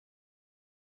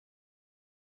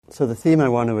So the theme I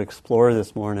want to explore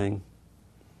this morning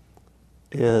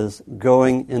is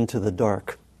going into the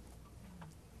dark.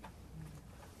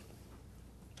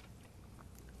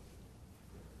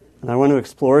 And I want to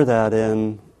explore that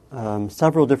in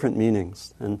several different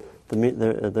meanings, and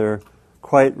they're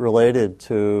quite related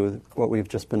to what we've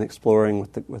just been exploring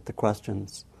with the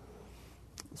questions.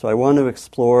 So I want to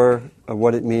explore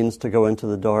what it means to go into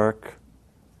the dark,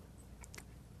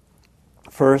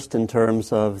 first in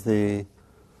terms of the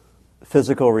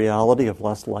physical reality of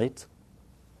less light.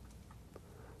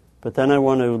 But then I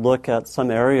want to look at some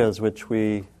areas which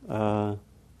we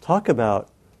talk about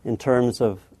in terms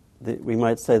of, we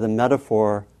might say, the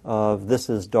metaphor of this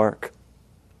is dark.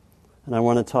 And I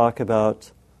want to talk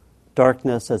about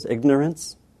darkness as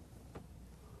ignorance,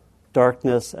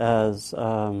 darkness as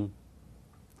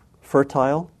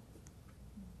fertile,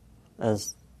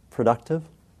 as productive,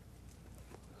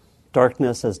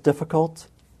 darkness as difficult,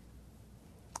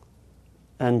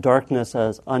 and darkness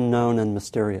as unknown and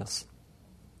mysterious.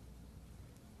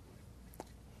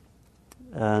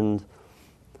 And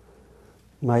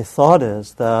my thought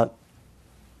is that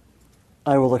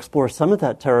I will explore some of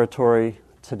that territory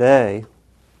today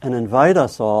and invite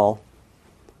us all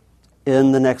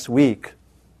in the next week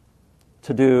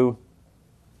to do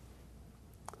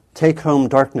take-home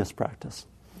darkness practice,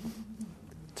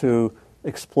 to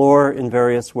explore in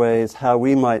various ways how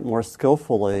we might more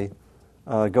skillfully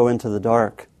go into the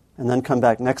dark, and then come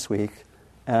back next week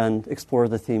and explore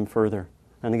the theme further.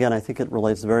 And again, I think it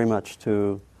relates very much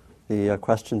to the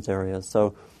questions areas.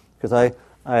 So, because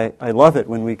I love it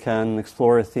when we can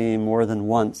explore a theme more than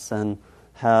once and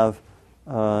have,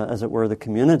 as it were, the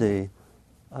community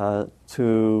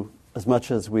to, as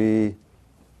much as we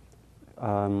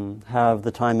have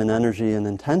the time and energy and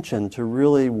intention to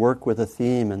really work with a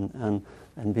theme and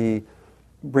be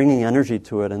bringing energy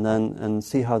to it, and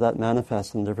see how that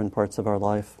manifests in different parts of our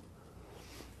life.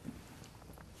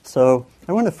 So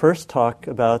I want to first talk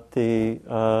about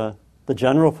the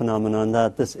general phenomenon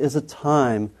that this is a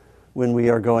time when we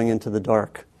are going into the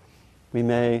dark. We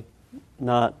may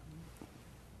not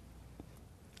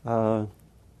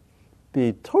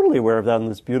be totally aware of that on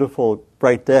this beautiful,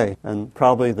 bright day, and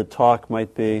probably the talk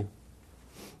might be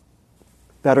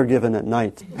better given at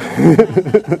night.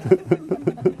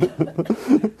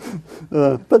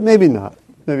 But maybe not.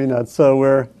 Maybe not.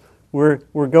 So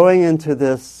we're going into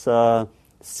this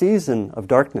season of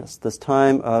darkness, this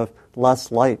time of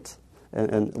less light,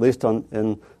 and at least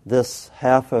in this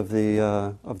half of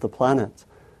the planet.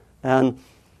 And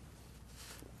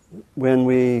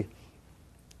when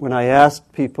I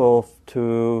asked people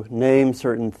to name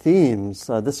certain themes,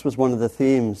 this was one of the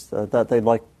themes that they'd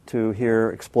like to hear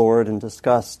explored and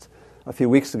discussed a few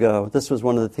weeks ago. This was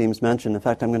one of the themes mentioned. In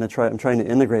fact, I'm trying to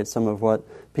integrate some of what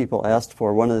people asked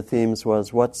for. One of the themes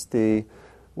was, what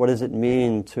does it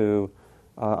mean to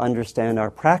understand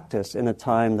our practice in a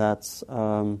time that's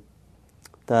going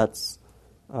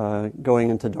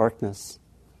into darkness?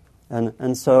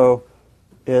 And so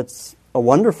it's a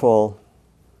wonderful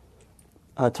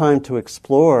time to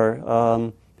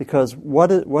explore, because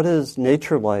what is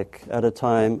nature like at a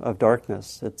time of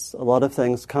darkness? It's a lot of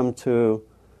things come to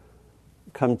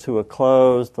a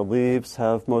close. The leaves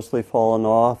have mostly fallen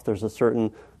off. There's a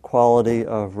certain quality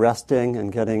of resting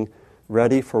and getting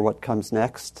ready for what comes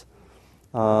next.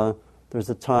 There's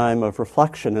a time of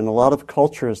reflection. In a lot of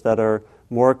cultures that are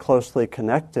more closely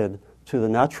connected to the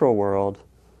natural world,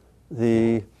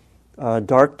 the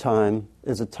dark time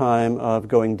is a time of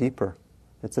going deeper.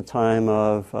 It's a time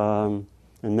of,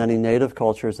 in many native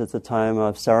cultures, it's a time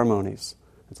of ceremonies.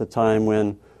 It's a time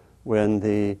when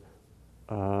the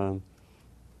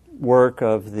work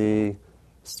of the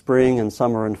spring and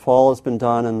summer and fall has been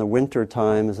done, and the winter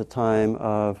time is a time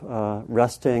of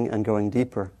resting and going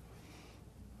deeper.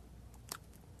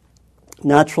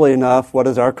 Naturally enough, what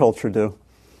does our culture do?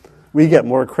 We get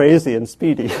more crazy and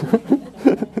speedy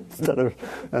instead of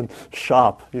and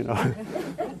shop,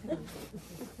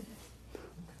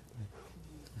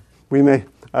 We may,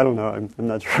 I don't know, I'm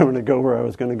not sure I'm going to go where I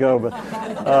was going to go, but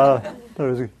I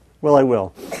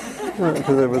will.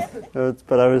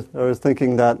 But I was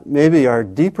thinking that maybe our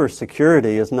deeper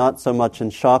security is not so much in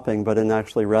shopping, but in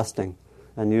actually resting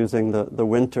and using the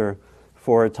winter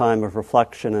for a time of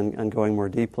reflection and going more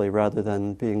deeply rather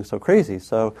than being so crazy.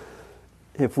 So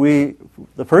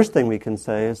the first thing we can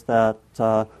say is that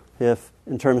if,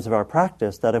 in terms of our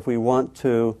practice, that if we want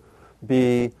to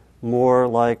be more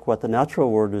like what the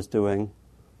natural world is doing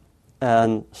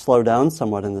and slow down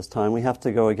somewhat in this time, we have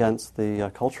to go against the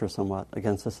culture somewhat,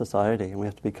 against the society, and we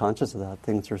have to be conscious of that.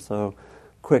 Things are so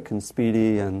quick and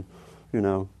speedy and,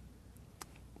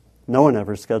 no one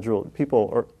ever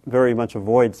people very much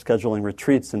avoid scheduling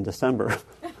retreats in December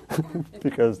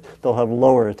because they'll have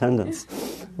lower attendance,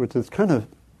 which is kind of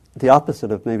the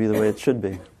opposite of maybe the way it should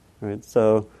be. Right?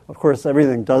 So, of course,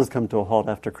 everything does come to a halt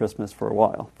after Christmas for a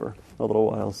little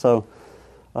while. So,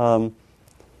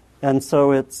 and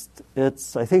so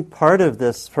it's I think part of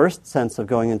this first sense of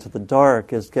going into the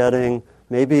dark is being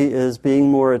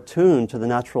more attuned to the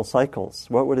natural cycles.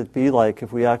 What would it be like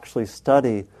if we actually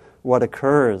study what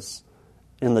occurs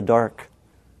in the dark?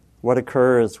 What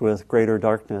occurs with greater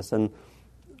darkness? And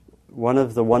one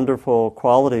of the wonderful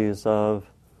qualities of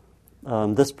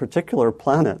this particular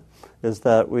planet is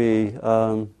that we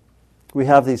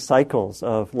have these cycles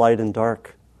of light and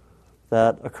dark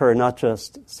that occur not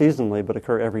just seasonally, but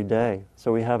occur every day.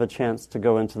 So we have a chance to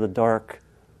go into the dark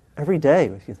every day,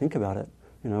 if you think about it.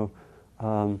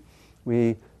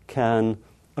 We can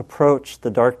approach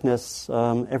the darkness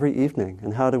every evening.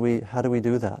 And how do we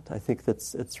do that? I think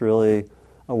it's really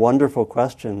a wonderful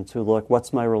question to look.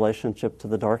 What's my relationship to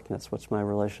the darkness? What's my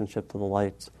relationship to the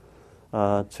light?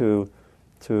 To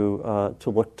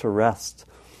look to rest.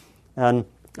 And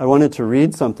I wanted to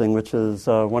read something which is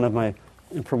from one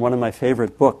of my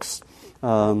favorite books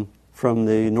from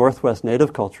the Northwest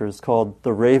Native cultures called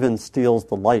 "The Raven Steals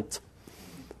the Light,"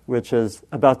 which is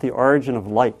about the origin of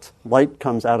light. Light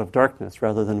comes out of darkness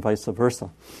rather than vice versa.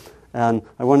 And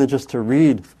I wanted just to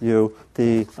read you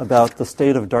about the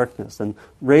state of darkness. And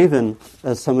Raven,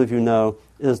 as some of you know,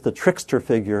 is the trickster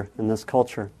figure in this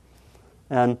culture.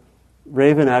 And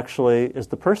Raven actually is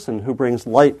the person who brings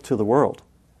light to the world.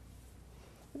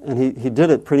 And he did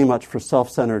it pretty much for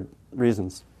self-centered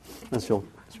reasons, as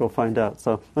you'll find out.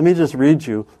 So let me just read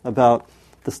you about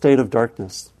the state of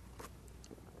darkness.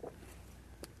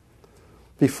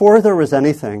 Before there was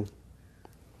anything,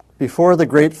 before the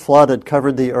great flood had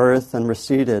covered the earth and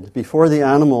receded, before the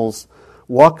animals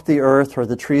walked the earth or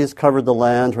the trees covered the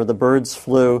land or the birds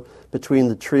flew between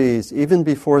the trees, even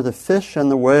before the fish and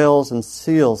the whales and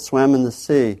seals swam in the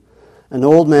sea, an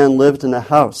old man lived in a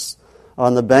house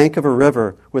on the bank of a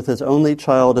river with his only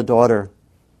child, a daughter.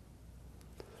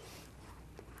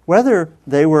 Whether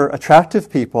they were attractive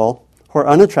people or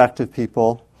unattractive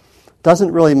people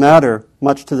doesn't really matter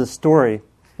much to the story,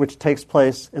 which takes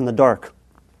place in the dark.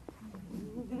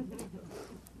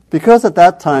 Because at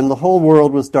that time the whole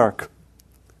world was dark.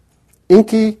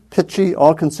 Inky, pitchy,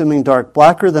 all-consuming dark,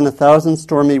 blacker than 1,000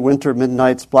 stormy winter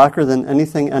midnights, blacker than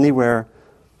anything anywhere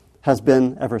has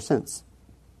been ever since.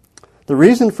 The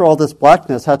reason for all this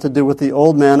blackness had to do with the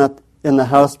old man in the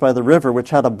house by the river, which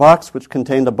had a box which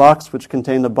contained a box which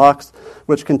contained a box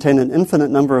which contained an infinite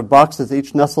number of boxes,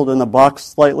 each nestled in a box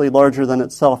slightly larger than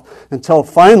itself, until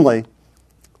finally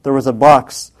there was a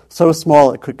box so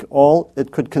small all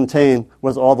it could contain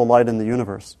was all the light in the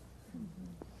universe.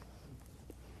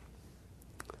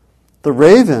 The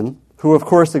raven, who of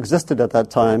course existed at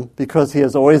that time, because he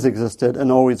has always existed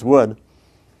and always would,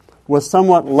 was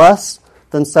somewhat less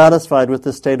than satisfied with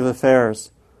this state of affairs,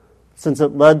 since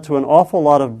it led to an awful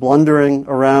lot of blundering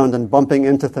around and bumping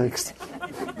into things.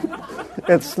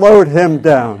 It slowed him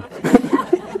down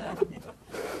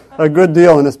a good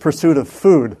deal in his pursuit of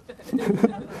food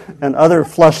and other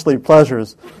fleshly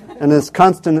pleasures, and his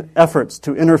constant efforts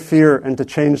to interfere and to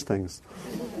change things.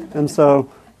 And so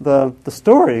the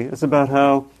story is about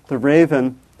how the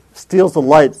raven steals the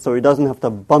light so he doesn't have to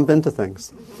bump into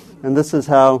things. And this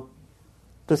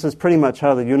is pretty much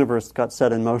how the universe got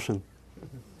set in motion.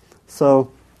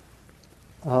 So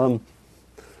I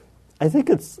think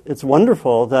it's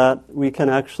wonderful that we can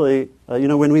actually,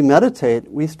 when we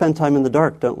meditate, we spend time in the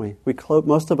dark, don't we?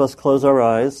 Most of us close our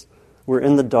eyes. We're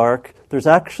in the dark. There's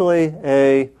actually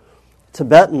a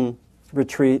Tibetan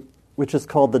retreat which is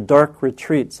called the Dark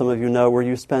Retreat, some of you know, where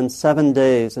you spend 7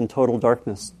 days in total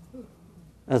darkness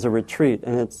as a retreat.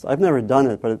 And I've never done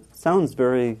it, but it sounds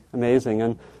very amazing.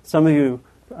 And some of you,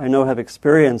 I know, have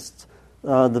experienced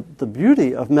the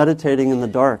beauty of meditating in the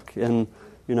dark, in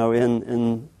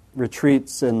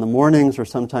retreats in the mornings or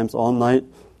sometimes all night,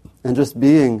 and just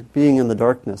being in the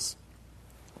darkness.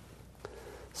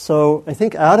 So I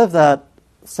think out of that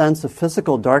sense of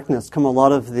physical darkness come a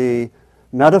lot of the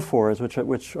metaphors,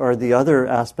 which are the other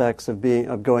aspects of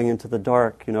going into the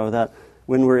dark. That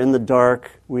when we're in the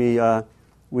dark, we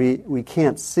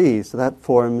can't see. So that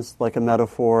forms like a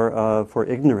metaphor for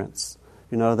ignorance.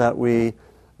 That we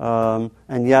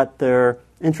and yet there are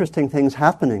interesting things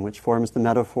happening, which forms the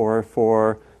metaphor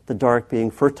for the dark being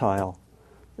fertile.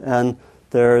 And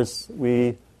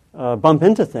we bump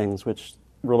into things, which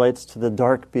relates to the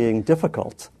dark being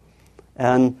difficult.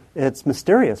 And it's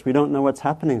mysterious. We don't know what's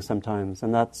happening sometimes,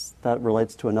 and that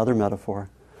relates to another metaphor.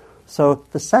 So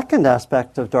the second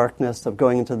aspect of darkness, of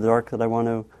going into the dark, that I want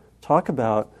to talk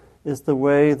about is the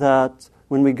way that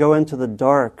when we go into the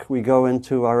dark, we go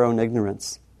into our own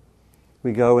ignorance.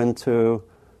 We go into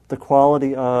the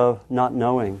quality of not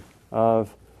knowing,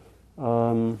 of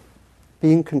being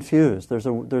confused. There's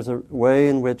a way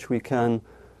in which we can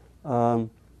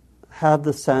have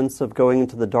the sense of going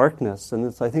into the darkness, and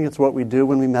I think it's what we do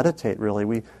when we meditate, really.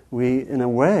 We, in a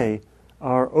way,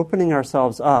 are opening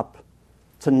ourselves up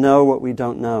to know what we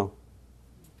don't know,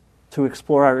 to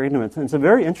explore our ignorance. And it's a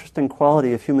very interesting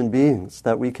quality of human beings,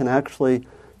 that we can actually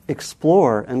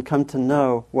explore and come to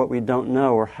know what we don't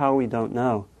know or how we don't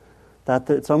know. That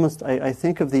it's almost, I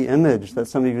think of the image that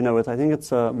some of you know, I think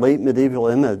it's a late medieval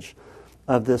image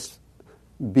of this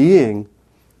being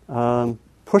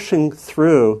pushing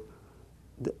through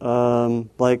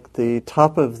like the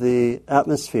top of the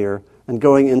atmosphere and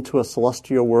going into a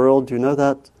celestial world. Do you know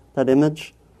that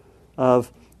image?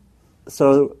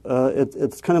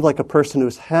 It's kind of like a person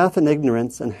who's half in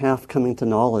ignorance and half coming to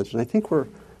knowledge. And I think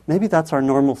maybe that's our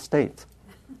normal state.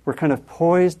 We're kind of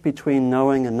poised between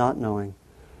knowing and not knowing.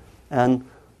 And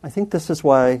I think this is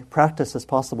why practice is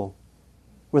possible.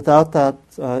 Without that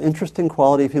interesting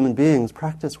quality of human beings,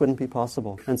 practice wouldn't be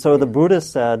possible. And so the Buddha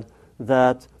said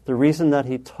that the reason that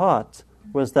he taught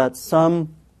was that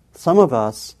some of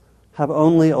us have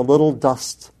only a little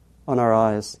dust on our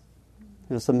eyes.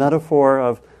 It's a metaphor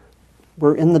of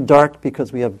we're in the dark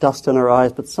because we have dust in our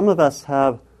eyes, but some of us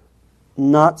have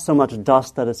not so much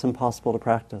dust that it's impossible to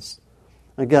practice.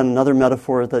 Again, another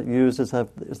metaphor that uses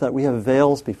is that we have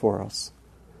veils before us.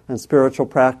 And spiritual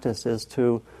practice is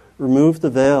to remove the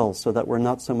veils so that we're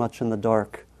not so much in the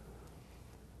dark.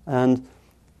 And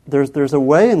there's a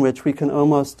way in which we can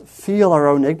almost feel our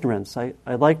own ignorance. I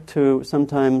like to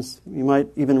sometimes, you might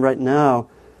even right now,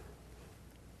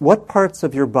 what parts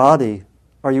of your body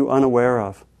are you unaware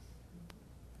of?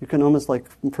 You can almost, like,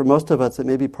 for most of us, it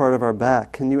may be part of our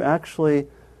back. Can you actually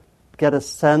get a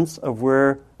sense of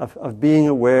being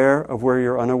aware of where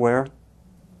you're unaware?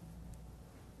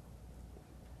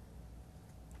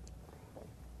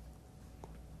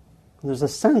 There's a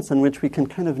sense in which we can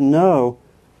kind of know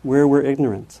where we're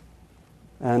ignorant.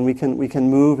 And we can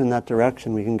move in that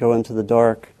direction. We can go into the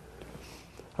dark.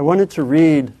 I wanted to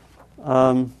read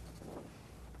one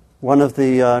of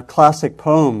the classic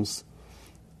poems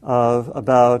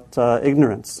about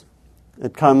ignorance.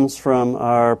 It comes from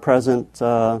our present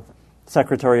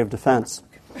Secretary of Defense.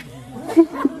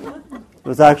 It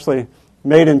was actually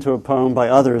made into a poem by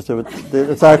others. I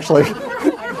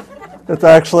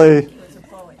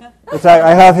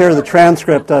have here the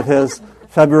transcript of his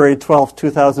February 12th,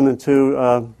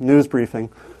 2002 news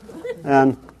briefing.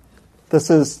 And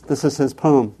this is his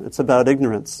poem. It's about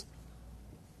ignorance.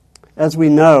 As we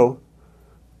know,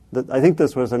 I think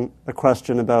this was a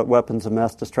question about weapons of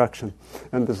mass destruction,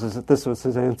 and this was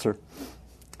his answer.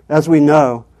 As we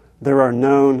know, there are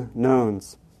known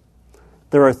knowns.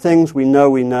 There are things we know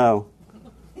we know.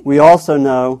 We also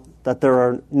know that there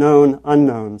are known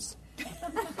unknowns.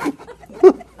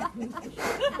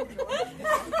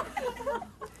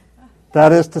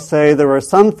 That is to say, there are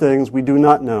some things we do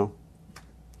not know,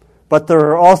 but there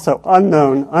are also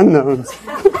unknown unknowns.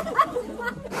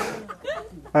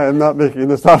 I am not making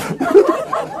this up.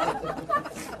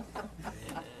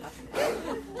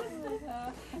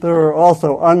 There are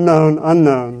also unknown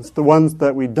unknowns, the ones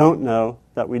that we don't know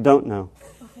that we don't know.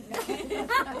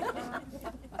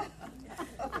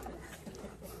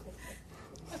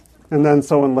 And then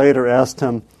someone later asked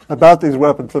him about these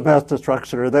weapons of mass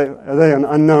destruction. Are they an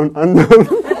unknown unknown?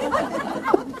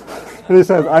 And he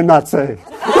said, "I'm not saying."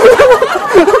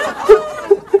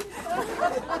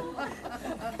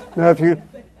 Now, if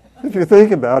you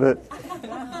think about it,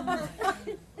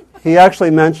 he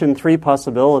actually mentioned three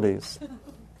possibilities.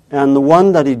 And the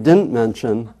one that he didn't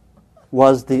mention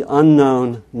was the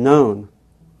unknown known,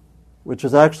 which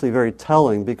is actually very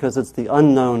telling because it's the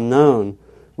unknown known,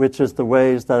 which is the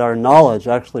ways that our knowledge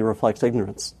actually reflects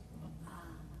ignorance.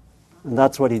 And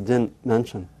that's what he didn't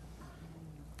mention,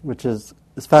 which is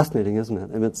fascinating, isn't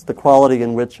it? And it's the quality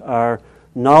in which our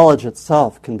knowledge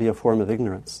itself can be a form of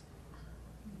ignorance.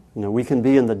 You know, we can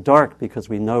be in the dark because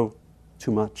we know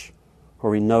too much, or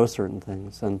we know certain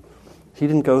things, and he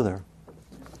didn't go there.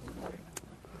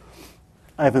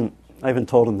 I haven't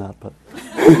told him that, but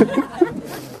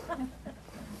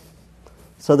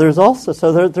so there's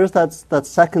that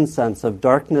second sense of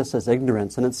darkness as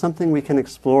ignorance, and it's something we can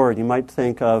explore. You might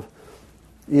think of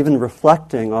even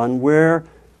reflecting on where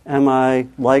am I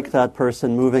like that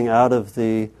person moving out of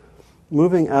the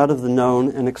known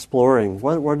and exploring.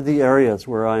 What are the areas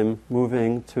where I'm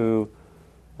moving to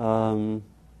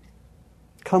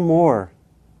come more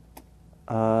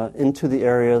into the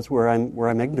areas where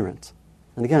I'm ignorant.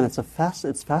 And again, it's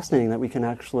fascinating that we can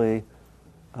actually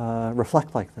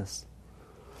reflect like this.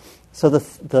 So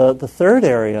the third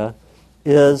area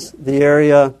is the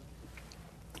area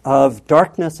of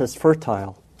darkness as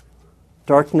fertile,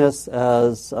 darkness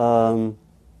as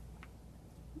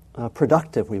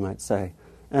productive, we might say.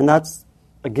 And that's,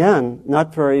 again,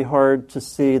 not very hard to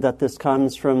see that this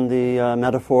comes from the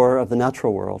metaphor of the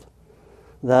natural world,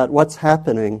 that what's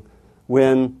happening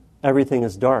when everything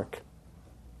is dark?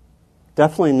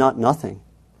 Definitely not nothing,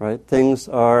 right? Things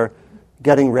are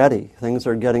getting ready. Things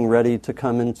are getting ready to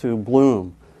come into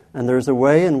bloom. And there's a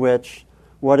way in which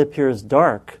what appears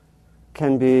dark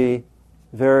can be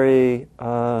very,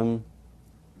 very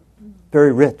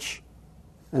rich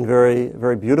and very,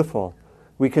 very beautiful.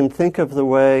 We can think of the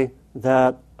way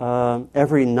that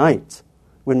every night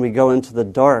when we go into the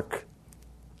dark,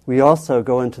 we also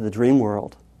go into the dream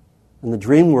world. And the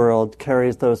dream world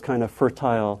carries those kind of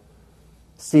fertile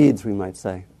seeds, we might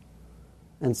say.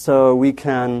 And so we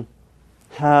can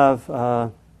have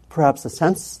perhaps a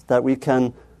sense that we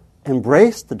can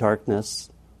embrace the darkness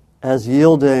as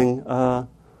yielding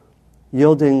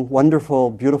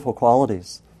wonderful, beautiful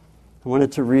qualities. I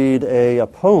wanted to read a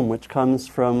poem which comes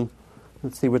from,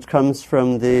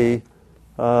 the,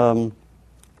 let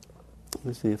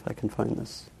me see if I can find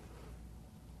this.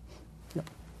 Yep.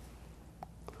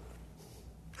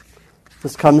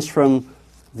 This comes from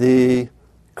the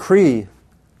Cree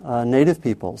native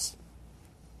peoples.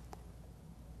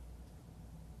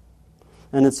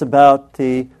 And it's about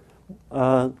the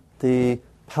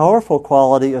powerful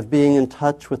quality of being in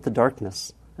touch with the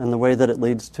darkness and the way that it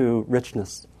leads to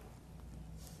richness.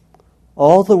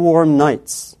 All the warm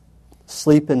nights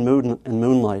sleep in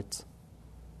moonlight.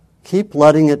 Keep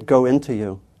letting it go into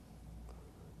you.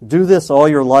 Do this all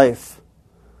your life.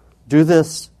 Do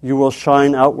this, you will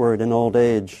shine outward in old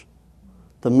age.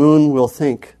 The moon will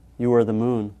think you are the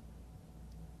moon.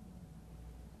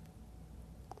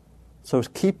 So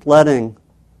keep letting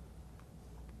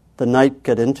the night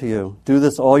get into you. Do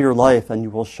this all your life and you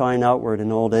will shine outward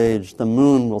in old age. The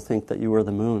moon will think that you are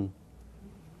the moon.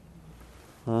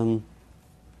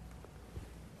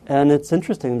 And it's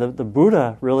interesting, the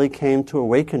Buddha really came to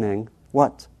awakening,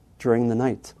 what? During the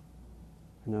night.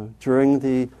 During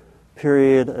the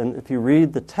period, and if you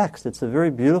read the text, it's a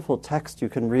very beautiful text. You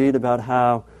can read about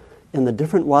how in the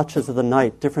different watches of the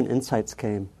night, different insights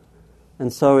came.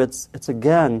 And so it's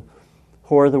again,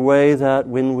 for the way that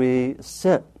when we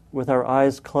sit with our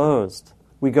eyes closed,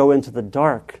 we go into the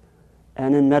dark,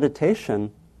 and in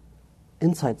meditation,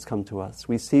 insights come to us.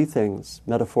 We see things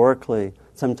metaphorically,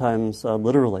 sometimes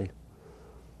literally.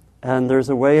 And there's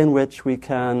a way in which we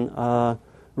can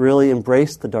really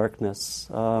embrace the darkness.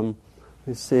 You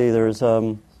see, there's,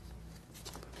 see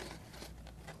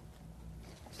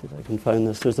if I can find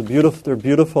this. There are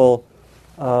beautiful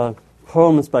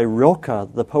poems by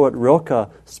Rilke. The poet Rilke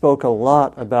spoke a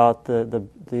lot about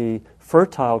the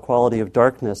fertile quality of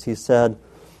darkness. He said,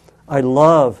 "I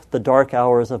love the dark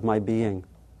hours of my being."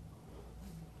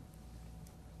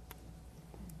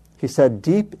 He said,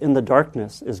 "Deep in the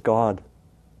darkness is God.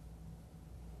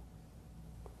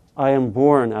 I am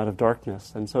born out of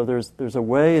darkness." And so there's a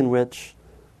way in which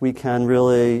we can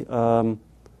really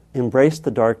embrace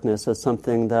the darkness as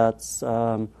something that's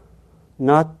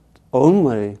not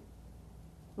only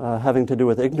having to do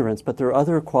with ignorance, but there are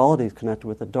other qualities connected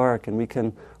with the dark, and we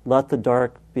can let the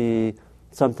dark be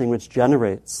something which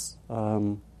generates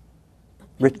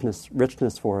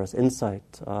richness for us,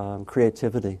 insight,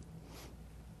 creativity.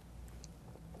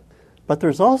 But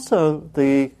there's also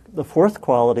the fourth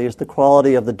quality is the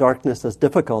quality of the darkness as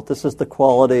difficult. This is the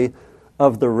quality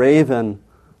of the raven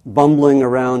bumbling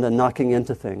around and knocking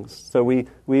into things. So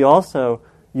we also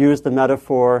use the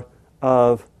metaphor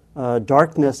of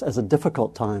darkness as a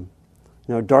difficult time.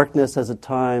 Darkness as a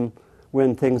time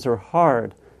when things are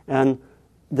hard. And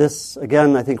this,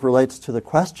 again, I think relates to the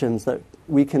questions that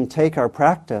we can take our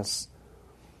practice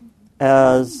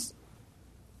as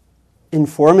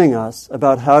informing us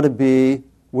about how to be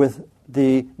with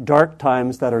the dark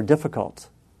times that are difficult.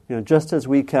 Just as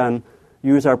we can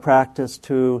use our practice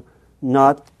to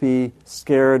not be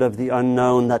scared of the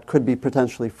unknown that could be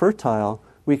potentially fertile,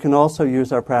 we can also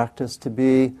use our practice to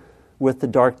be with the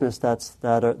darkness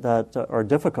that are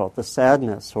difficult, the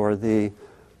sadness or the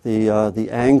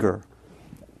anger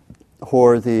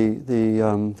or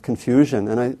the confusion.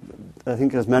 And I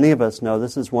think, as many of us know,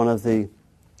 this is one of the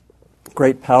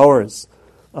great powers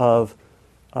of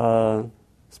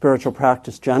spiritual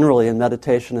practice generally, and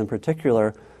meditation in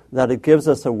particular, that it gives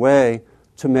us a way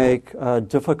to make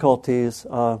difficulties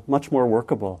much more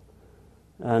workable.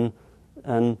 And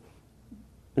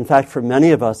in fact, for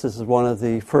many of us, this is one of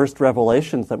the first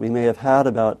revelations that we may have had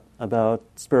about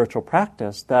spiritual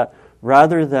practice, that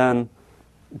rather than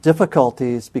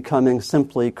difficulties becoming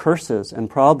simply curses and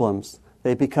problems,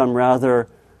 they become rather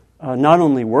not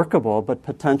only workable, but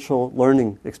potential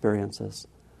learning experiences.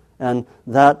 And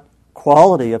that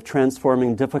quality of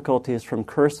transforming difficulties from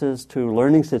curses to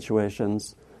learning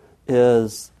situations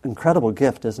is an incredible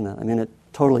gift, isn't it? I mean, it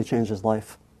totally changes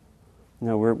life.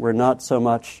 We're not so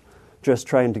much just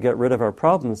trying to get rid of our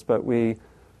problems, but we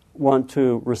want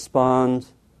to respond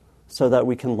so that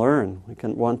we can learn. We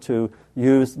want to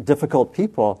use difficult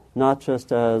people not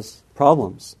just as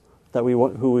problems that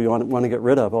who we want to get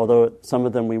rid of, although some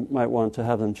of them we might want to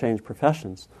have them change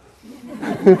professions.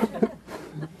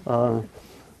 But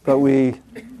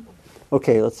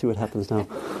okay, let's see what happens now.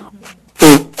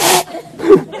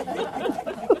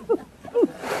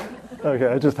 Okay,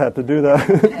 I just had to do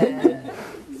that.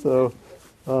 So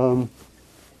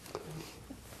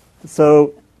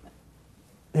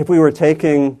if we were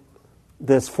taking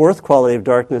this fourth quality of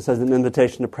darkness as an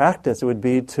invitation to practice, it would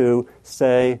be to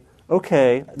say,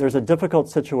 okay, there's a difficult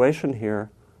situation here.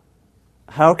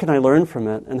 How can I learn from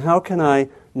it? And how can I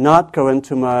not go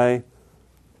into my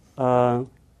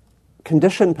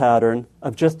condition pattern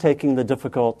of just taking the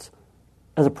difficult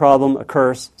as a problem, a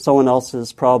curse, someone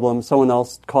else's problem, someone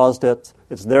else caused it,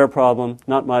 it's their problem,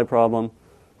 not my problem.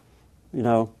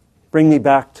 Bring me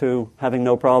back to having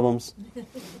no problems.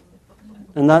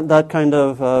 And that kind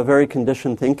of very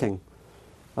conditioned thinking.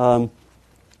 And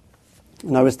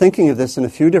I was thinking of this in a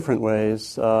few different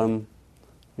ways.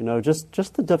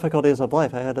 Just the difficulties of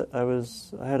life. I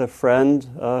had a friend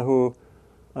who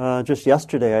just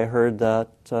yesterday I heard that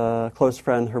a close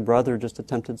friend, her brother, just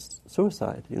attempted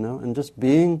suicide. And just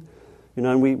being,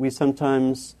 and we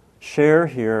sometimes share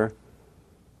here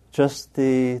just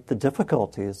the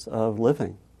difficulties of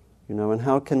living, and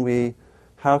how can we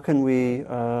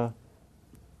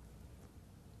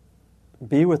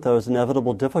be with those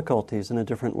inevitable difficulties in a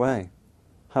different way?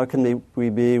 How can we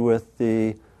be with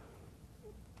the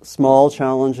small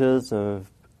challenges of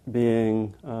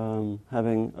being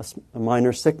having a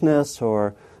minor sickness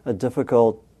or a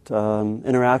difficult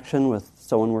interaction with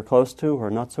someone we're close to or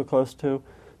not so close to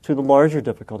the larger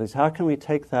difficulties? How can we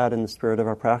take that in the spirit of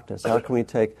our practice? How can we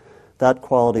take that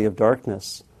quality of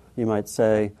darkness, you might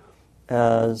say,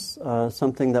 as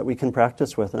something that we can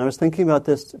practice with? And I was thinking about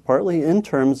this partly in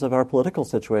terms of our political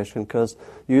situation, because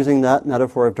using that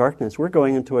metaphor of darkness, we're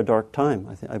going into a dark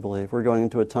time, I believe. We're going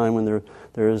into a time when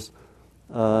there's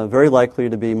very likely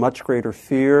to be much greater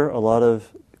fear,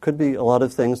 could be a lot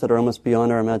of things that are almost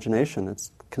beyond our imagination.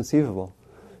 It's conceivable.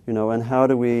 And how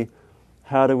do we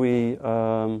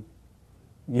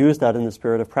use that in the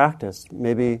spirit of practice?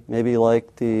 Maybe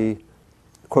like the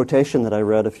quotation that I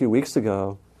read a few weeks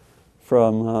ago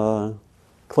from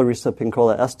Clarissa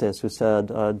Pinkola Estes, who said,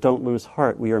 "Don't lose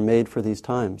heart, we are made for these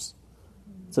times."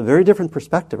 It's a very different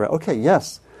perspective, right? Okay,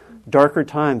 yes, darker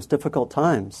times, difficult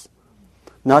times.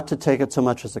 Not to take it so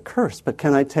much as a curse, but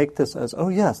can I take this as, oh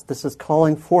yes, this is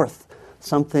calling forth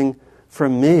something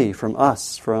from me, from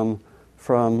us, from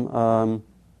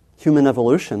human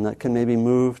evolution that can maybe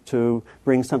move to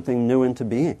bring something new into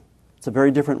being. It's a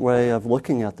very different way of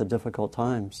looking at the difficult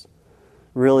times.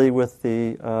 It's really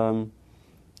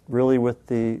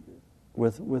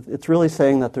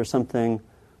saying that there's something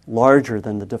larger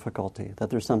than the difficulty, that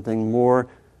there's something more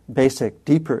basic,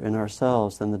 deeper in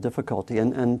ourselves than the difficulty,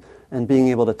 and being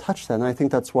able to touch that. And I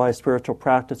think that's why spiritual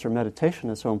practice or meditation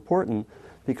is so important,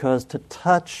 because to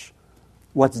touch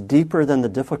what's deeper than the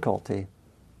difficulty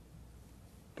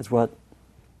is what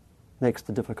makes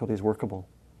the difficulties workable.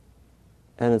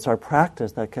 And it's our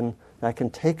practice that can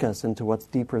take us into what's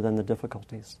deeper than the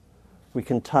difficulties. We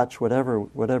can touch whatever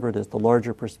it is, the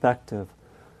larger perspective,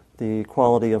 the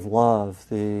quality of love,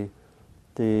 the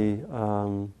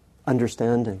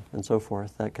understanding, and so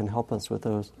forth, that can help us with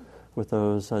those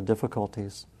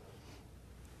difficulties.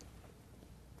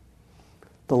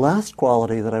 The last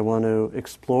quality that I want to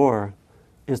explore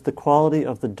is the quality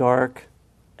of the dark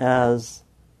as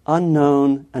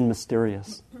unknown and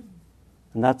mysterious.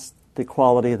 And that's the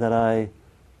quality that I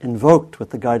invoked with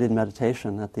the guided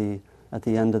meditation at the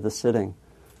end of the sitting.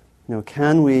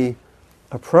 Can we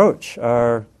approach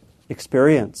our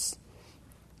experience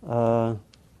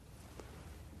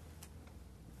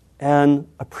and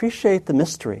appreciate the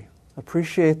mystery,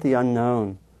 appreciate the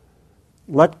unknown,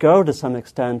 let go to some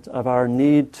extent of our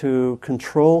need to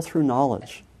control through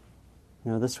knowledge.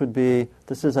 This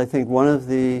is I think one of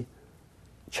the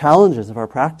challenges of our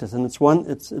practice, and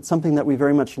it's something that we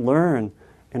very much learn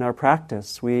in our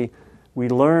practice. We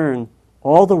learn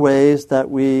all the ways that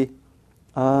we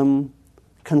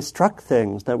construct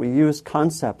things, that we use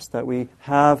concepts, that we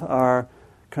have our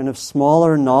kind of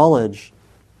smaller knowledge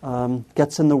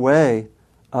gets in the way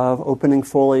of opening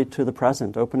fully to the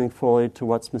present, opening fully to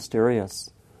what's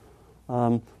mysterious.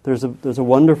 There's a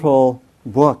wonderful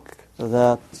book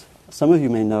that some of you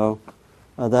may know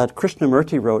that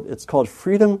Krishnamurti wrote. It's called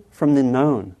Freedom from the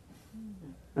Known.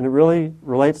 And it really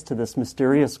relates to this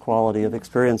mysterious quality of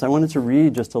experience. I wanted to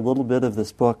read just a little bit of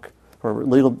this book, or a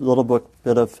little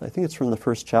bit of, I think it's from the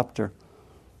first chapter.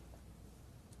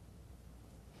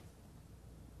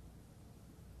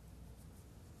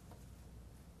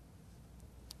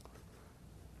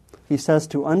 He says,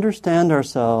 to understand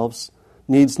ourselves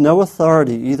needs no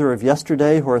authority either of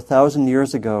yesterday or 1,000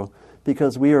 years ago,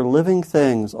 because we are living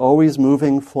things, always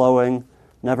moving, flowing,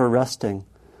 never resting.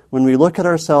 When we look at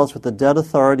ourselves with the dead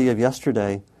authority of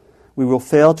yesterday, we will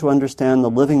fail to understand the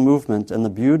living movement and the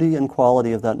beauty and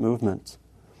quality of that movement.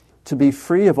 To be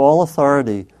free of all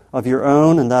authority, of your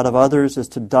own and that of others, is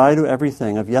to die to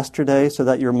everything of yesterday so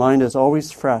that your mind is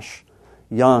always fresh,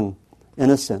 young,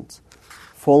 innocent,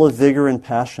 full of vigor and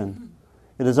passion.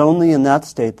 It is only in that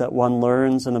state that one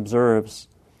learns and observes.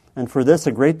 And for this,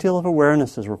 a great deal of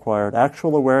awareness is required,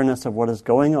 actual awareness of what is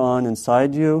going on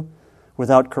inside you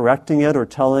without correcting it or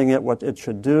telling it what it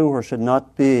should do or should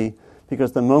not be,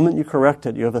 because the moment you correct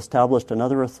it, you have established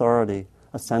another authority,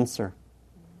 a censor.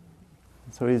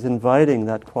 So he's inviting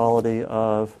that quality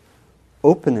of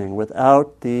opening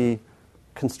without the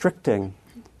constricting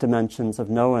dimensions of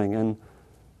knowing. And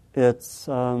it's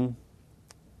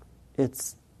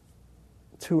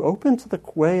to open to the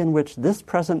way in which this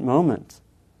present moment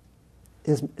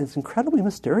is incredibly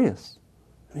mysterious.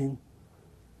 I mean,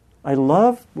 I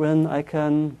love when I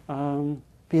can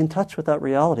be in touch with that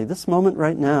reality. This moment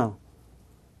right now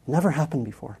never happened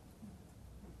before.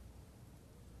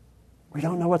 We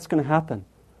don't know what's going to happen.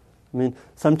 I mean,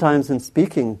 sometimes in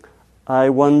speaking, I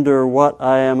wonder what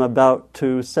I am about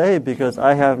to say because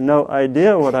I have no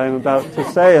idea what I am about to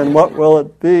say and what will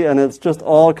it be, and it's just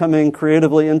all coming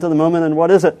creatively into the moment, and what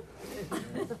is it?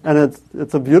 And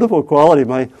it's a beautiful quality.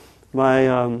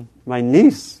 My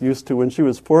niece used to, when she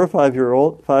was 4 or 5 year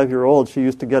old, she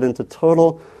used to get into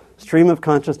total stream of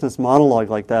consciousness monologue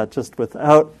like that, just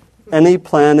without any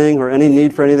planning or any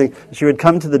need for anything. She would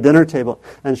come to the dinner table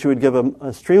and she would give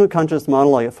a stream of conscious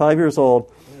monologue at 5 years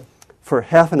old for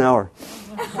half an hour.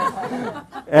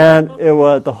 And it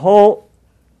was the whole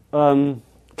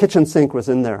kitchen sink was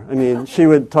in there. I mean, she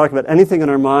would talk about anything in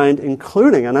her mind,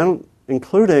 including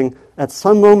at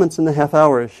some moments in the half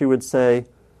hour, she would say,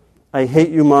 "I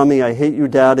hate you, Mommy. I hate you,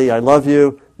 Daddy. I love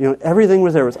you." You know, everything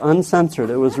was there. It was uncensored.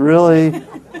 It was really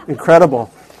incredible.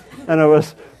 And it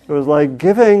was like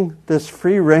giving this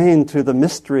free rein to the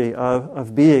mystery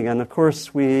of being. And of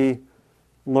course, we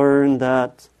learn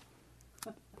that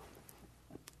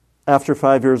after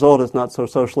 5 years old, it's not so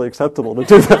socially acceptable to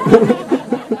do that.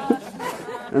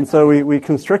 And so we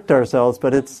constrict ourselves.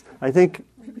 But I think,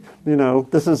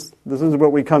 this is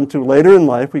what we come to later in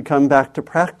life. We come back to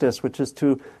practice, which is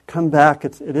to come back.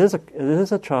 It is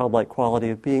a childlike quality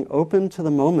of being open to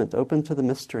the moment, open to the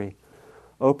mystery,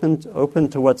 open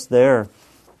to what's there.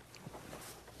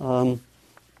 And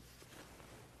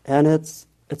it's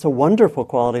a wonderful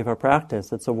quality of our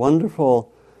practice. It's a wonderful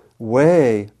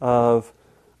way of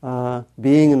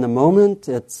being in the moment.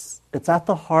 It's at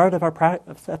the heart of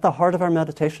our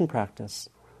meditation practice.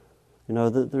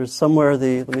 There's somewhere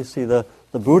the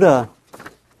Buddha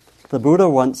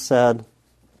once said,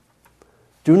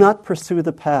 "Do not pursue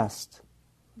the past.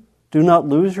 Do not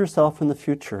lose yourself in the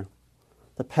future.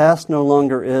 The past no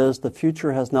longer is, the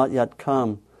future has not yet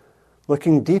come.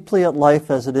 Looking deeply at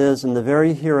life as it is in the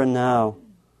very here and now,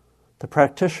 the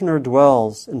practitioner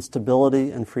dwells in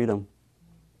stability and freedom."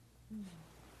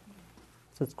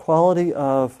 So it's quality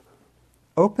of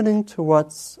opening to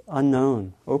what's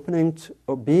unknown, opening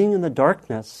to being in the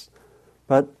darkness,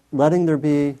 but letting there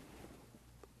be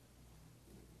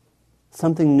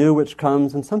something new which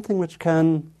comes and something which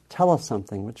can tell us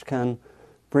something, which can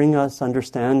bring us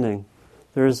understanding.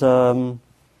 There's a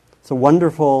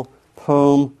wonderful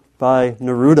poem by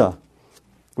Neruda,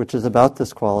 which is about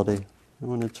this quality. I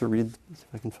wanted to read, see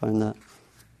if I can find that.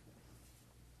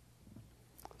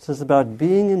 It says about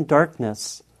being in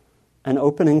darkness and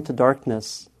opening to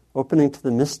darkness, opening to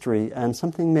the mystery, and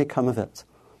something may come of it.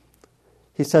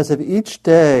 He says, if each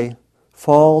day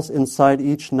falls inside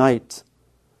each night,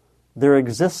 there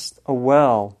exists a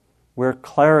well where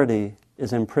clarity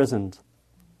is imprisoned.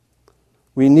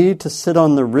 We need to sit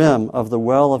on the rim of the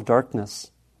well of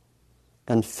darkness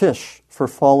and fish for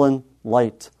fallen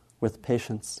light with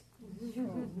patience.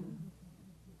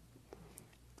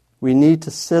 We need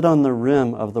to sit on the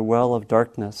rim of the well of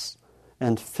darkness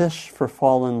and fish for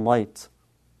fallen light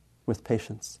with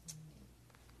patience.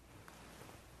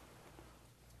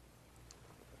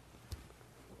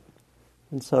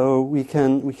 And so we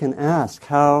can ask,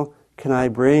 how can I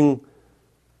bring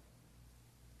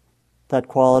that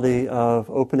quality of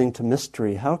opening to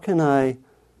mystery? How can I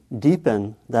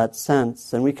deepen that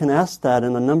sense? And we can ask that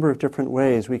in a number of different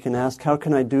ways. We can ask, how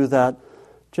can I do that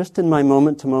just in my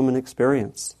moment-to-moment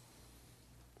experience,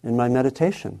 in my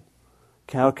meditation?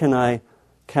 How can I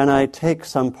take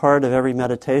some part of every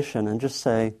meditation and just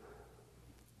say,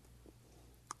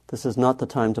 this is not the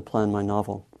time to plan my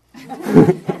novel.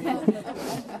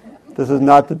 This is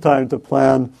not the time to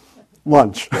plan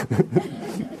lunch.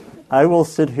 I will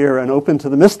sit here and open to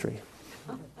the mystery.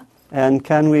 And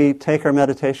can we take our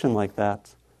meditation like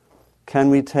that? Can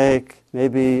we take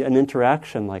maybe an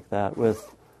interaction like that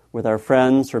with our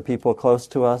friends or people close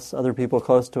to us, other people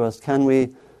close to us? Can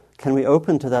we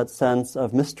open to that sense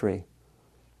of mystery?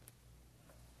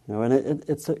 And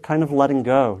it's a kind of letting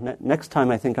go. Next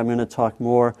time I think I'm going to talk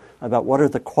more about what are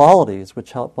the qualities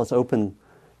which help us open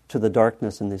to the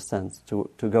darkness in this sense, to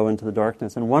go into the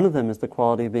darkness. And one of them is the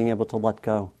quality of being able to let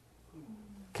go.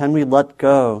 Can we let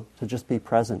go to just be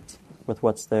present with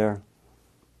what's there?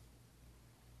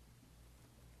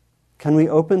 Can we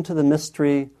open to the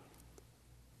mystery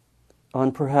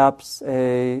on perhaps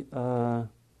in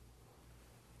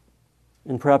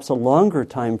perhaps a longer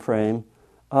time frame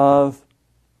of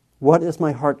what is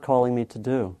my heart calling me to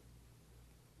do?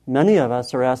 Many of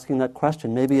us are asking that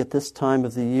question, maybe at this time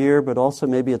of the year, but also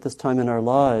maybe at this time in our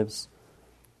lives.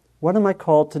 What am I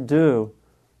called to do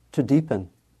to deepen?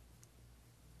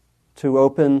 To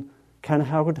open,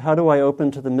 how do I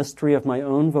open to the mystery of my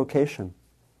own vocation,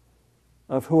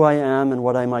 of who I am and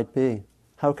what I might be?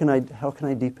 How can I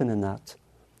deepen in that?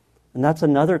 And that's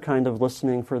another kind of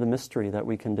listening for the mystery that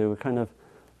we can do, a kind of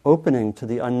opening to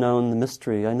the unknown, the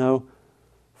mystery. I know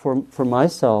for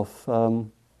myself,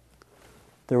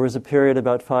 there was a period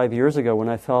about 5 years ago when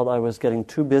I felt I was getting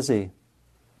too busy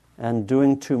and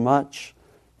doing too much,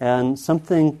 and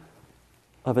something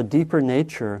of a deeper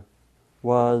nature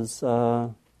was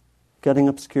getting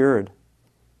obscured.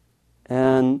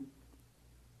 And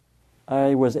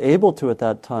I was able to, at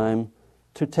that time,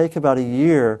 to take about a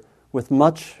year with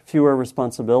much fewer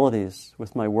responsibilities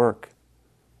with my work,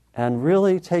 and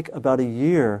really take about a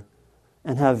year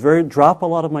and drop a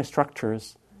lot of my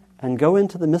structures and go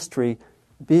into the mystery,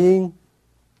 being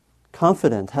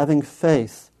confident, having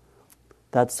faith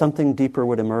that something deeper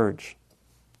would emerge.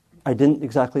 I didn't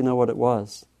exactly know what it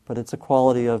was, but it's a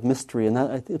quality of mystery, and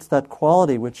it's that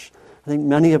quality which I think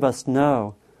many of us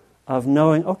know, of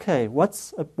knowing, okay,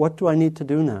 what do I need to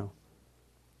do now?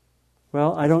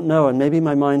 Well, I don't know, and maybe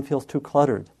my mind feels too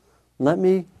cluttered. Let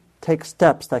me take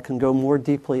steps that can go more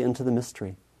deeply into the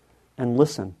mystery and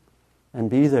listen and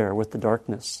be there with the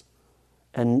darkness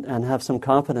and have some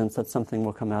confidence that something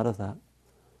will come out of that.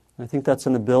 And I think that's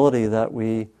an ability that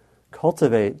we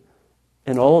cultivate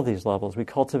in all of these levels. We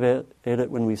cultivate it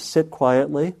when we sit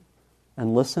quietly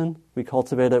and listen. We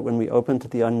cultivate it when we open to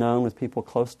the unknown with people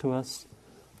close to us.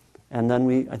 And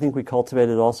then I think we cultivate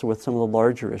it also with some of the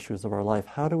larger issues of our life.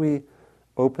 How do we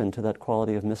open to that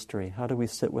quality of mystery? How do we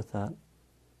sit with that?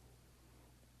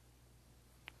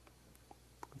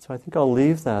 So I think I'll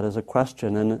leave that as a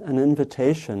question and an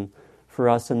invitation for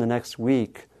us in the next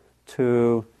week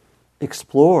to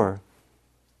explore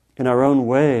in our own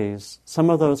ways some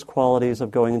of those qualities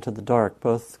of going into the dark,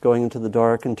 both going into the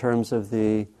dark in terms of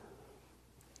the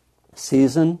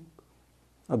season,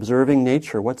 observing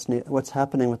nature, what's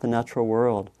happening with the natural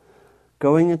world,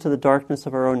 going into the darkness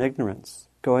of our own ignorance,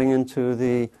 going into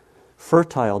the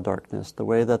fertile darkness, the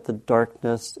way that the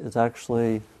darkness is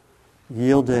actually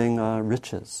yielding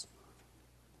riches,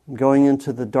 going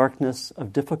into the darkness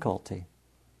of difficulty,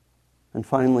 and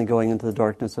finally going into the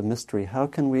darkness of mystery. How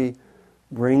can we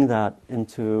bring that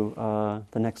into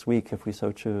the next week if we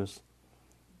so choose?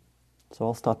 So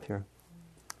I'll stop here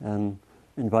and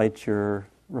invite your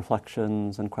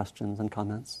reflections and questions and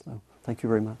comments. So thank you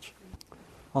very much.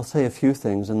 I'll say a few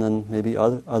things, and then maybe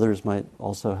others might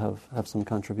also have some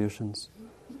contributions.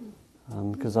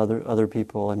 Because other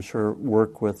people, I'm sure,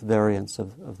 work with variants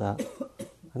of that.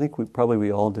 I think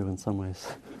we all do in some ways.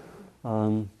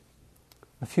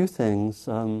 A few things.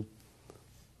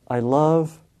 I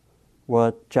love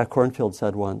what Jack Kornfield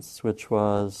said once, which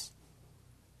was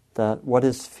that what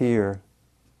is fear?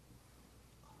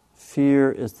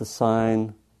 Fear is the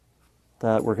sign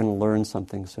that we're going to learn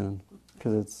something soon,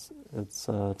 because it's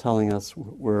telling us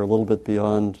we're a little bit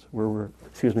beyond where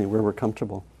we're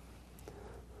comfortable.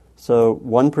 So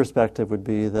one perspective would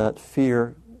be that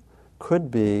fear could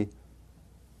be,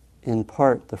 in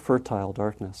part, the fertile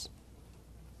darkness.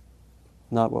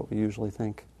 Not what we usually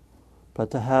think. But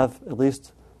to have at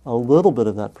least a little bit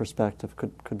of that perspective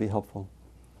could be helpful.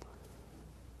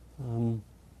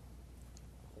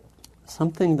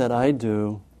 Something that I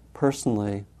do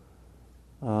personally,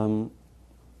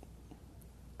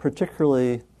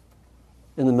 particularly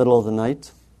in the middle of the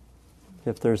night,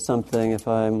 if there's something, if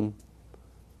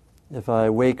I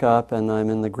wake up and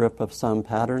I'm in the grip of some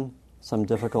pattern, some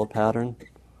difficult pattern,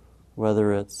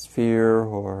 whether it's fear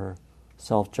or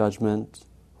self-judgment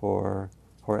or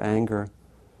anger,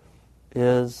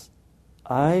 is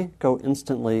I go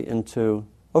instantly into,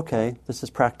 okay, this is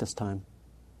practice time.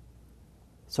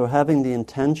 So having the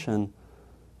intention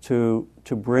to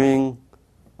bring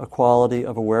a quality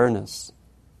of awareness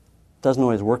doesn't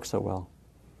always work so well.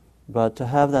 But to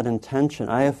have that intention,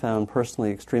 I have found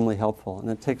personally extremely helpful, and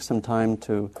it takes some time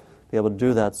to be able to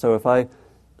do that. So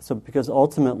because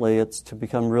ultimately it's to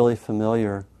become really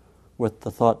familiar with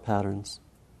the thought patterns,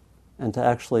 and to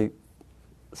actually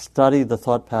study the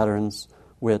thought patterns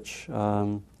which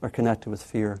are connected with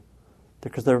fear,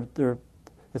 because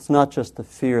it's not just the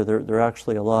fear. There are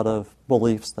actually a lot of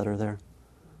beliefs that are there.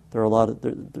 There are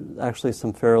actually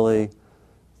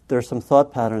there's some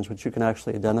thought patterns which you can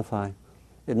actually identify.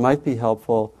 It might be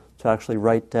helpful to actually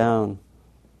write down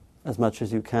as much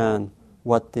as you can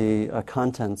what the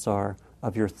contents are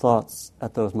of your thoughts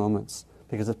at those moments,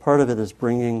 because part of it is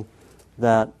bringing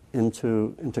that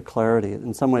into clarity.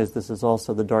 In some ways, this is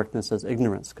also the darkness as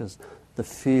ignorance, because the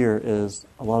fear is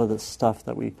a lot of the stuff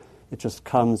that it just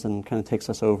comes and kind of takes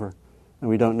us over, and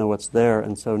we don't know what's there.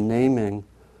 And so naming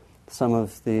some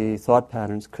of the thought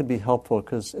patterns could be helpful,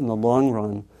 because in the long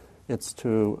run, it's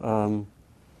to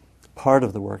part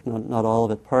of the work, not all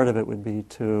of it. Part of it would be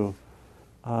to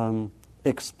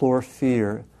explore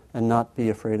fear and not be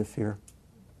afraid of fear.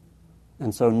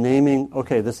 And so naming,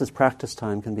 okay, this is practice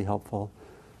time, can be helpful.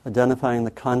 Identifying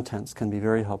the contents can be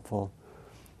very helpful.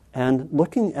 And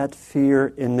looking at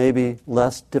fear in maybe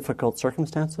less difficult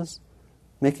circumstances,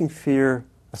 making fear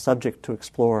a subject to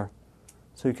explore.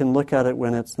 So you can look at it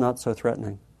when it's not so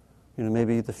threatening.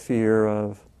 Maybe the fear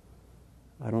of,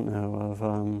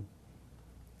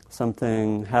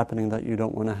 something happening that you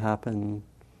don't want to happen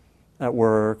at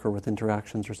work or with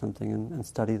interactions or something, and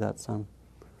study that some.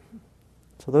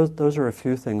 So those are a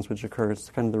few things which occur. It's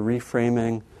kind of the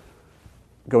reframing,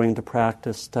 going into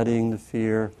practice, studying the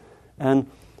fear. And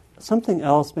something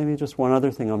else, maybe just one other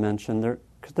thing I'll mention, there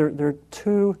are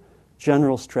two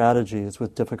general strategies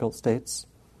with difficult states.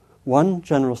 One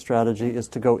general strategy is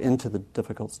to go into the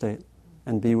difficult state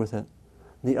and be with it.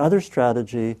 The other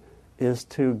strategy is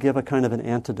to give a kind of an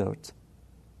antidote.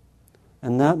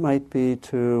 And that might be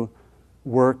to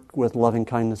work with loving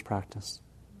kindness practice.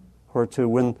 Or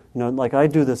to like I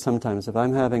do this sometimes. If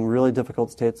I'm having really difficult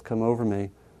states come over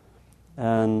me,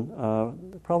 and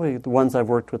probably the ones I've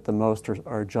worked with the most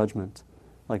are judgment.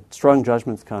 Like strong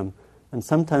judgments come. And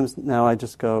sometimes now I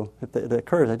just go, if it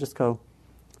occurs, I just go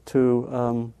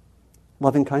to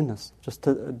loving kindness, just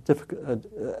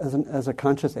as a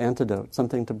conscious antidote,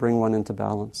 something to bring one into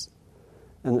balance.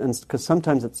 And because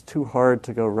sometimes it's too hard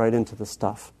to go right into the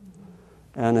stuff.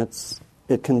 And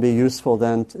it can be useful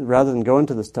then, rather than go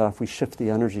into the stuff, we shift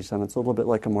the energy some. It's a little bit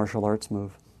like a martial arts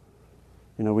move.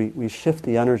 We shift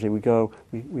the energy.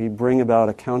 We bring about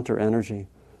a counter energy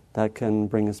that can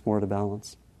bring us more to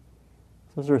balance.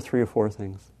 Those are 3 or 4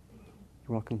 things.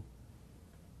 You're welcome.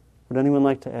 Would anyone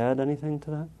like to add anything to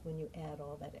that? When you add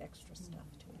all that extra stuff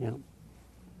to it.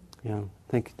 Yeah.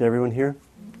 Thank you. Did everyone hear?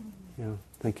 Mm-hmm. Yeah.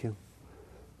 Thank you.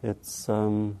 It's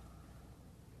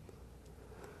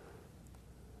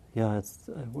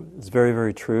it's very,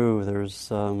 very true.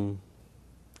 There's I'm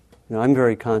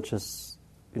very conscious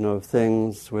of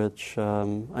things which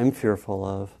I'm fearful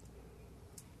of,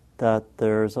 that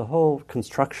there's a whole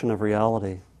construction of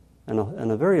reality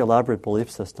and a very elaborate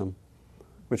belief system,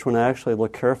 which when I actually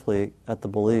look carefully at the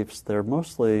beliefs, they're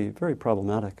mostly very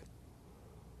problematic.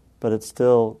 But it's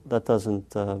still, that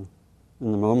doesn't, in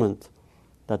the moment,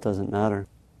 that doesn't matter.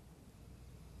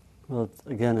 Well,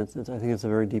 I think it's a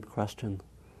very deep question.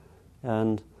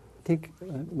 And I think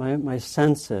my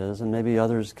sense is, and maybe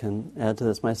others can add to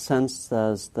this, my sense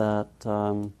says that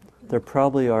there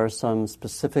probably are some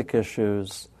specific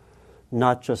issues,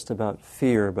 not just about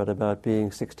fear, but about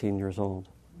being 16 years old,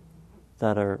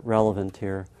 that are relevant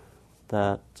here.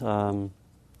 That, I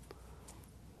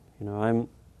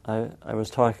was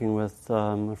talking with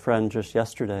a friend just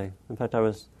yesterday. In fact, I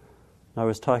was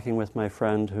talking with my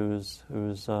friend whose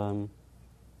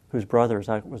brother is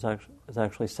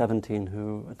actually 17,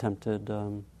 who attempted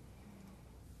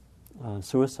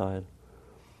suicide.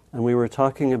 And we were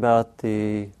talking about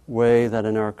the way that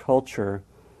in our culture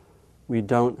we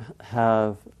don't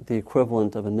have the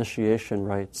equivalent of initiation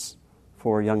rites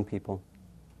for young people.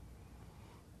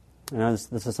 And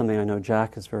this is something I know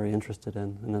Jack is very interested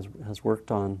in and has worked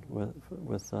on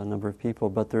with a number of people.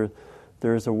 But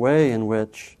there's a way in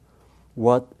which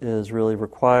what is really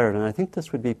required, and I think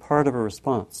this would be part of a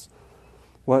response.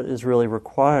 What is really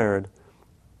required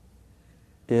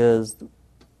is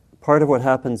part of what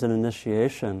happens in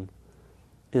initiation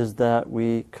is that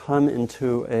we come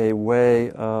into a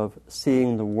way of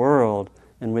seeing the world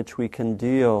in which we can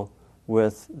deal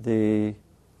with the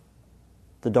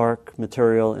dark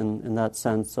material in that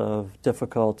sense of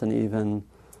difficult and even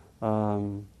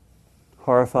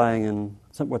horrifying and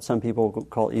what some people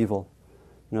call evil.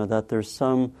 That there's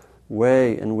some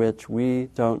way in which we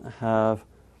don't have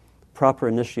proper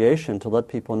initiation to let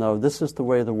people know this is the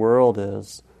way the world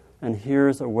is, and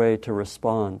here's a way to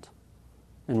respond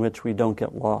in which we don't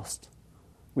get lost.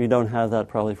 We don't have that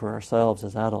probably for ourselves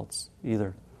as adults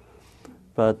either.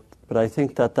 But I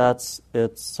think that's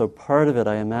it. So part of it,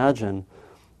 I imagine,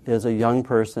 is a young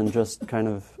person, just kind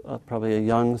of probably a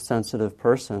young, sensitive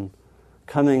person,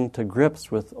 coming to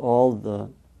grips with all the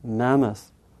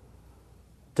mammoth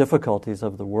difficulties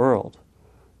of the world.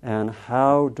 And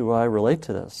how do I relate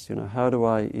to this? How do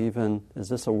I even, is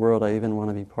this a world I even want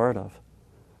to be part of?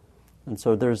 And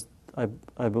so I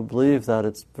believe that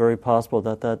it's very possible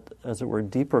that, as it were,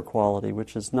 deeper quality,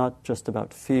 which is not just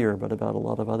about fear, but about a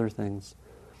lot of other things,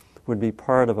 would be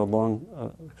part of a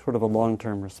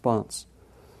long-term response.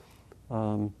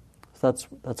 So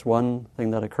that's one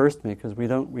thing that occurs to me, because we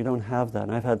don't have that.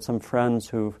 And I've had some friends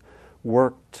who've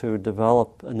worked to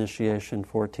develop initiation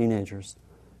for teenagers,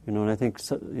 and I think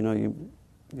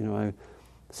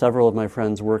several of my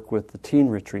friends work with the teen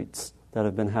retreats that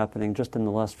have been happening just in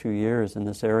the last few years in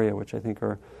this area, which I think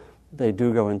they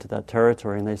do go into that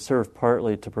territory, and they serve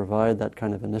partly to provide that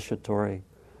kind of initiatory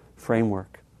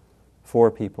framework for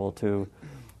people to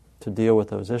deal with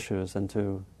those issues, and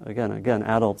to, again,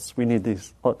 adults, we need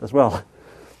these as well.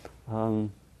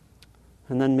 And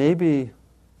then maybe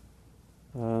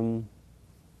to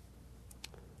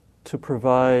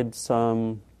provide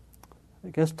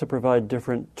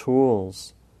different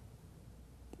tools.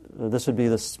 This would be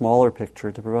the smaller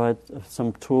picture, to provide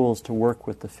some tools to work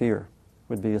with the fear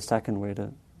would be a second way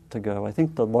to go. I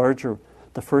think the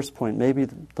first point may be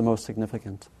the most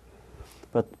significant.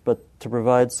 But to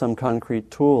provide some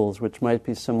concrete tools, which might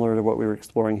be similar to what we were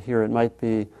exploring here. It might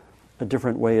be a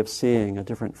different way of seeing, a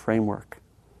different framework.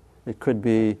 It could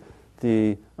be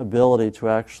the ability to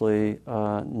actually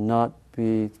not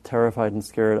be terrified and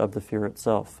scared of the fear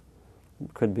itself.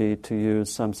 It could be to use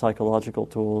some psychological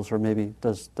tools, or maybe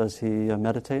does he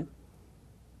meditate?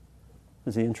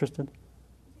 Is he interested?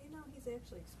 He's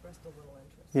actually expressed a little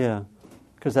interest. Yeah.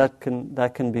 Because that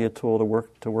can be a tool to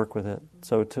work with it.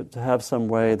 So to have some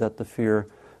way that the fear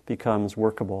becomes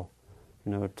workable,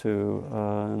 it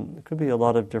could be a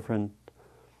lot of different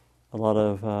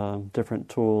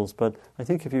tools. But I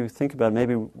think if you think about it,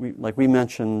 maybe we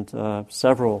mentioned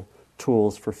several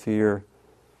tools for fear.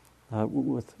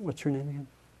 With what's your name again?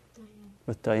 Diane.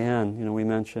 With Diane, we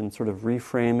mentioned sort of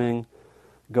reframing,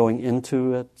 going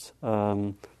into it,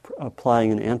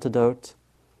 applying an antidote.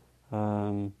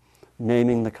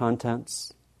 Naming the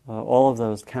contents, all of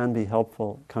those can be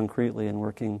helpful concretely in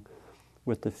working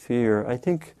with the fear. I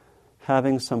think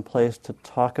having some place to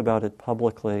talk about it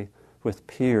publicly with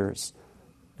peers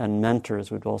and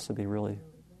mentors would also be really,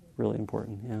 really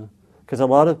important. Yeah, because a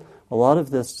lot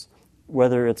of this,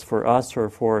 whether it's for us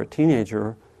or for a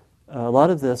teenager, a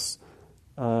lot of this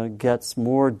gets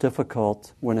more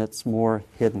difficult when it's more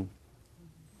hidden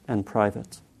and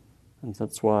private, and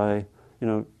that's why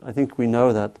I think we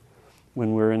know that.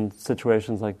 When we're in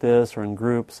situations like this or in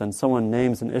groups and someone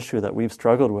names an issue that we've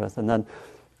struggled with, and then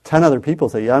 10 other people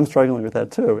say, yeah, I'm struggling with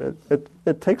that too,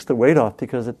 it takes the weight off,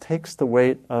 because it takes the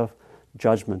weight of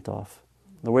judgment off.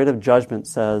 The weight of judgment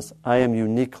says, I am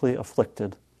uniquely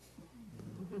afflicted.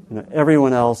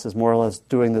 Everyone else is more or less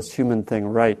doing this human thing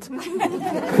right.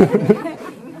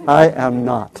 I am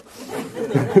not.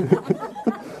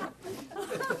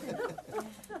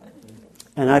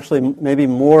 And actually, maybe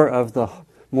more of the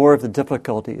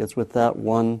difficulty is with that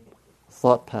one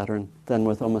thought pattern than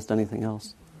with almost anything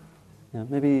else. Yeah,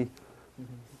 maybe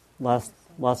last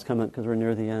comment, because we're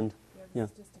near the end. Yeah.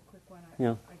 Just a quick one.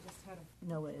 Yeah. I just had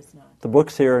Noah is not. The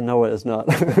book's here, Noah is not.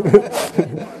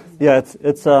 Yeah,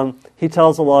 it's he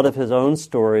tells a lot of his own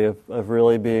story of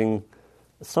really being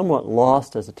somewhat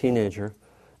lost as a teenager.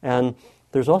 And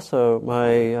there's also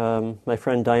my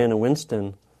friend Diana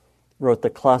Winston wrote the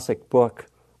classic book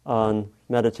on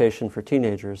meditation for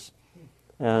teenagers.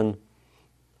 And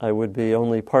I would be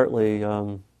only partly,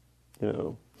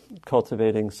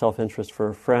 cultivating self-interest for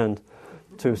a friend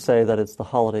to say that it's the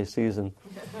holiday season.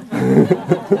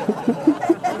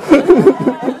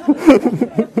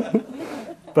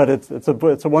 But it's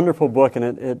a wonderful book, and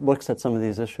it looks at some of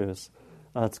these issues.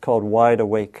 It's called Wide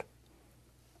Awake.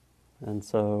 And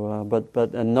so,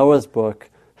 and Noah's book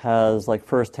has like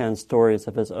first-hand stories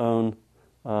of his own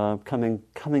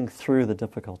coming through the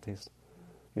difficulties.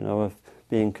 Of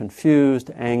being confused,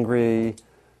 angry,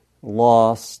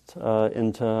 lost,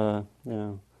 into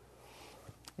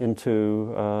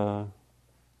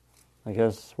I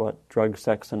guess drug,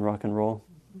 sex, and rock and roll,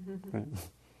 right?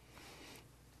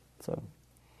 So,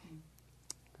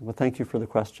 well, thank you for the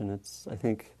question. I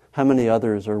think how many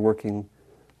others are working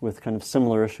with kind of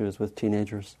similar issues with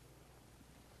teenagers?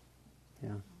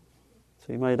 Yeah.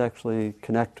 So you might actually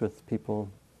connect with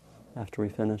people after we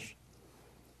finish.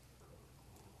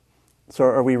 So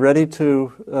are we ready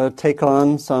to take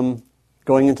on some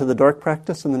going into the dark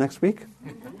practice in the next week?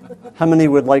 How many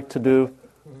would like to do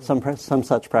some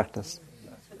such practice?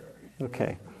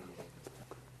 Okay.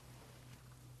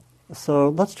 So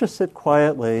let's just sit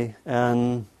quietly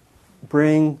and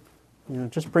bring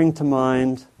to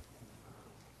mind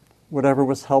whatever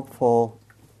was helpful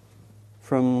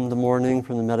from the morning,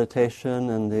 from the meditation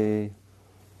and the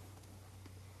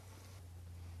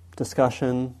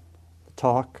discussion, the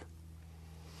talk.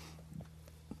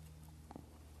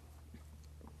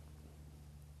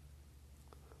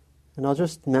 And I'll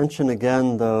just mention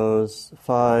again those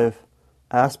 5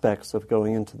 aspects of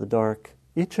going into the dark,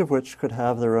 each of which could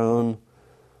have their own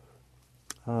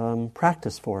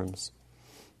practice forms.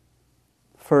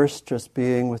 First, just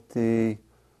being with the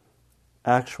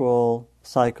actual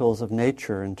cycles of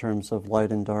nature in terms of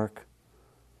light and dark,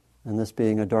 and this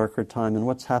being a darker time, and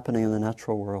what's happening in the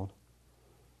natural world.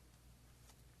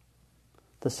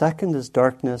 The second is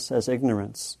darkness as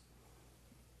ignorance,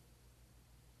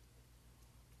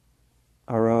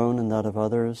 our own and that of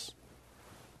others.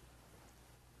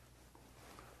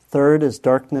 Third is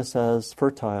darkness as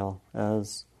fertile,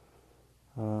 as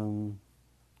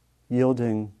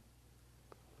yielding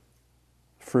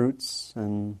fruits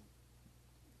and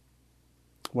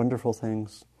wonderful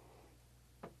things.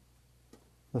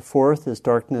 The fourth is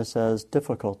darkness as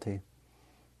difficulty.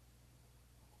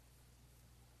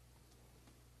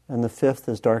 And the fifth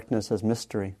is darkness as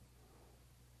mystery.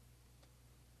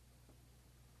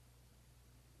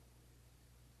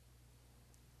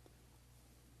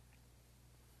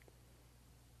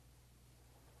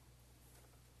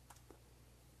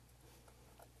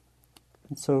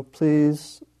 And so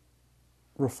please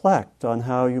reflect on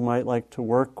how you might like to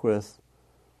work with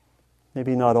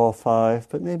maybe not all 5,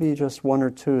 but maybe just 1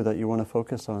 or 2 that you want to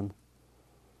focus on.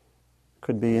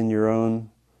 Could be in your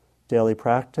own daily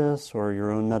practice or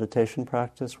your own meditation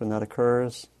practice when that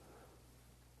occurs,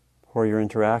 or your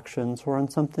interactions, or on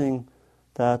something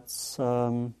that's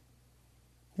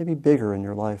maybe bigger in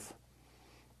your life.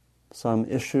 Some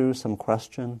issue, some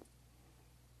question.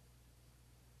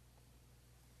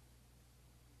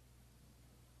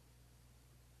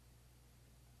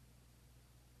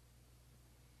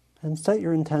 And set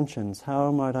your intentions.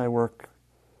 How might I work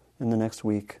in the next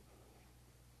week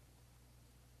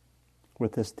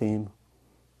with this theme?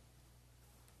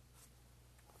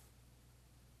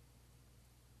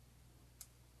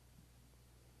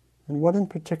 And what in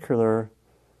particular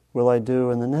will I do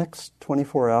in the next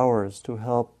 24 hours to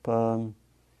help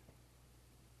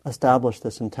establish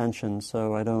this intention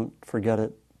so I don't forget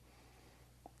it?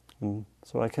 And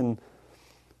so I can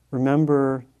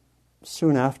remember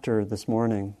soon after this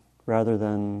morning, rather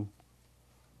than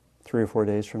 3 or 4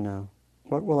 days from now.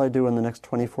 What will I do in the next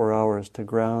 24 hours to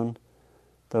ground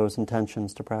those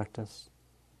intentions to practice?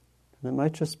 And it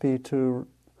might just be to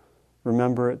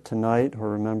remember it tonight or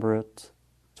remember it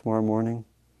tomorrow morning.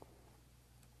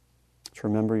 To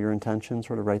remember your intentions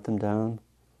or to write them down.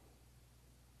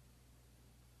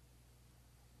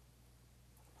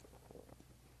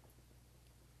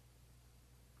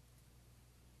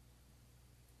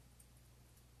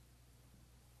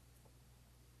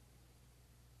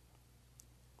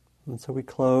 And so we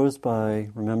close by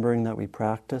remembering that we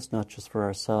practice not just for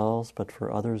ourselves, but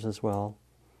for others as well.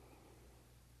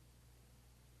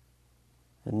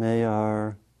 And may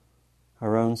our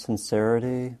own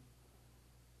sincerity,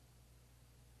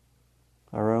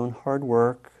 our own hard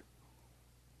work,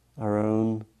 our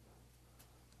own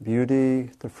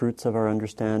beauty, the fruits of our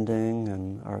understanding,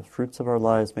 and our fruits of our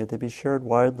lives, may they be shared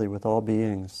widely with all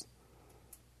beings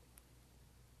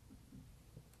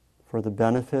for the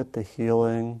benefit, the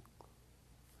healing,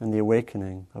 and the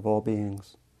awakening of all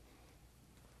beings.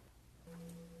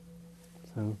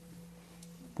 So,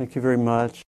 thank you very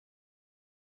much.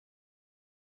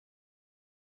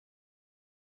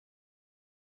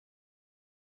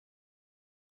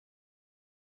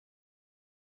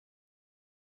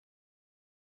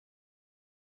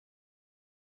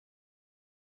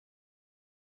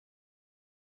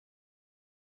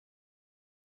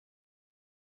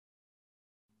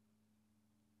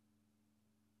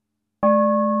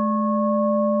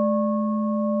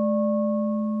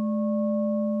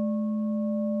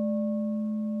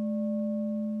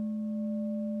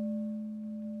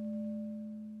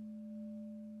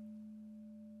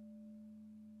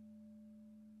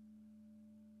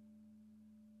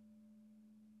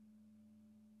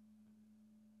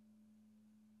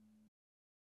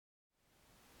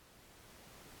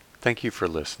 Thank you for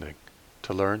listening.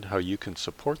 To learn how you can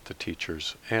support the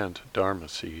teachers and Dharma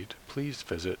Seed, please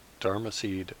visit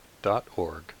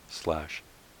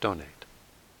dharmaseed.org/donate.